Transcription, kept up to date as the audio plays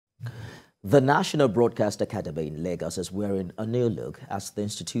The National Broadcast Academy in Lagos is wearing a new look as the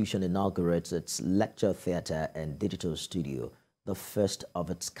institution inaugurates its lecture theatre and digital studio, the first of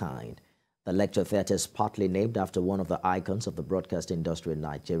its kind. The lecture theatre is partly named after one of the icons of the broadcast industry in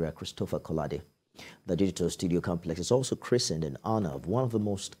Nigeria, Christopher Kolade. The digital studio complex is also christened in honor of one of the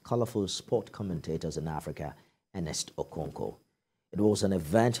most colorful sport commentators in Africa, Ernest Okonkwo. It was an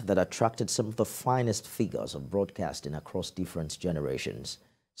event that attracted some of the finest figures of broadcasting across different generations.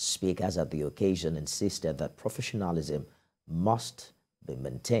 Speakers at the occasion insisted that professionalism must be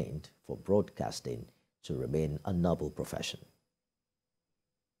maintained for broadcasting to remain a noble profession.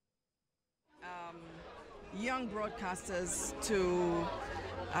 Young broadcasters to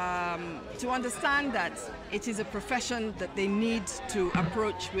understand that it is a profession that they need to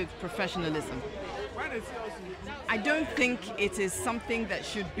approach with professionalism. I don't think it is something that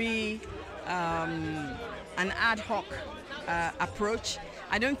should be an ad hoc approach.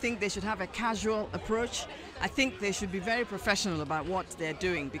 I don't think they should have a casual approach. I think they should be very professional about what they're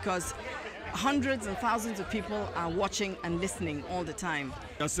doing because hundreds and thousands of people are watching and listening all the time.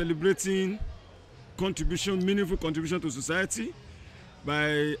 We are celebrating contribution, meaningful contribution to society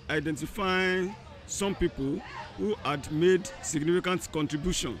by identifying some people who had made significant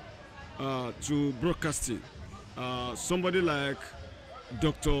contribution to broadcasting. Somebody like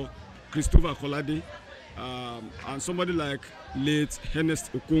Dr. Christopher Kolade and somebody like late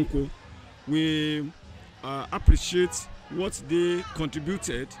Ernest Okonkwo. We appreciate what they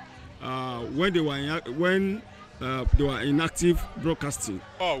contributed when they were in active broadcasting.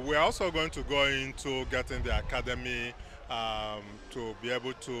 Oh, we're also going to go into getting the academy to be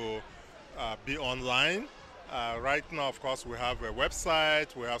able to be online. Right now, of course, we have a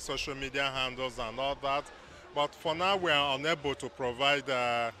website, we have social media handles and all that. But for now, we are unable to provide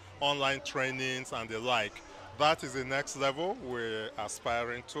online trainings and the like. That is the next level we're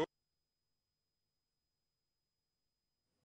aspiring to.